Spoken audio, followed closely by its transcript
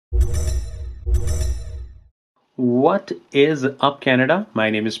What is up, Canada? My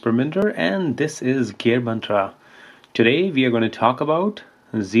name is Parminder and this is Gear Mantra. Today we are going to talk about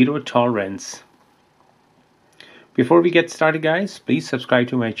zero tolerance. Before we get started, guys, please subscribe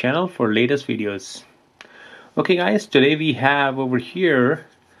to my channel for latest videos. Okay guys, today we have over here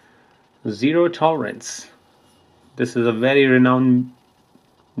zero tolerance. This is a very renowned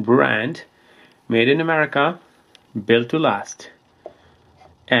brand made in America, built to last.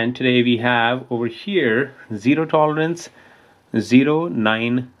 And today we have over here zero tolerance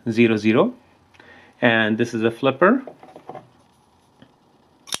 0900, and this is a flipper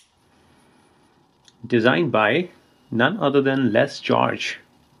designed by none other than Les George.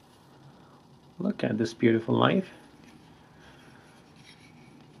 Look at this beautiful knife.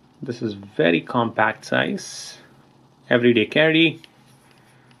 This is very compact size, everyday carry,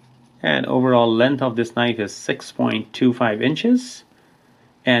 and overall length of this knife is 6.25 inches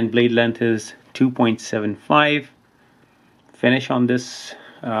and blade length is 2.75. Finish on this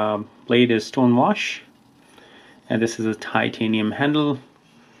blade is stone wash, and this is a titanium handle.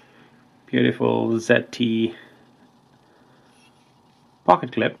 Beautiful ZT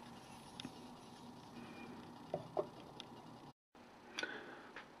pocket clip.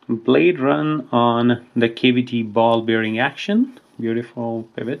 Blade run on the KVT ball bearing action. Beautiful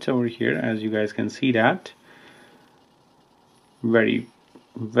pivots over here, as you guys can see that. Very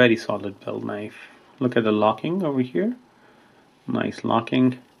solid build knife. Look at the locking over here. Nice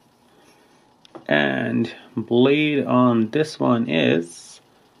locking. And blade on this one is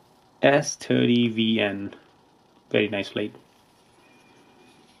S30VN. Very nice blade.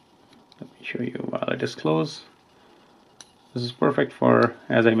 Let me show you while it is closed. This is perfect for,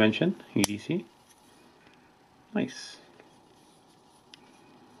 as I mentioned, EDC. Nice.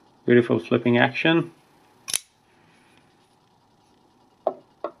 Beautiful flipping action.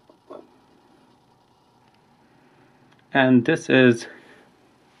 And this is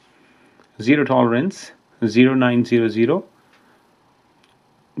zero tolerance 0900,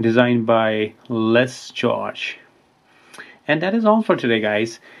 designed by Les George. And that is all for today,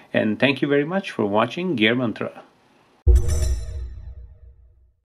 guys, and thank you very much for watching Gear Mantra.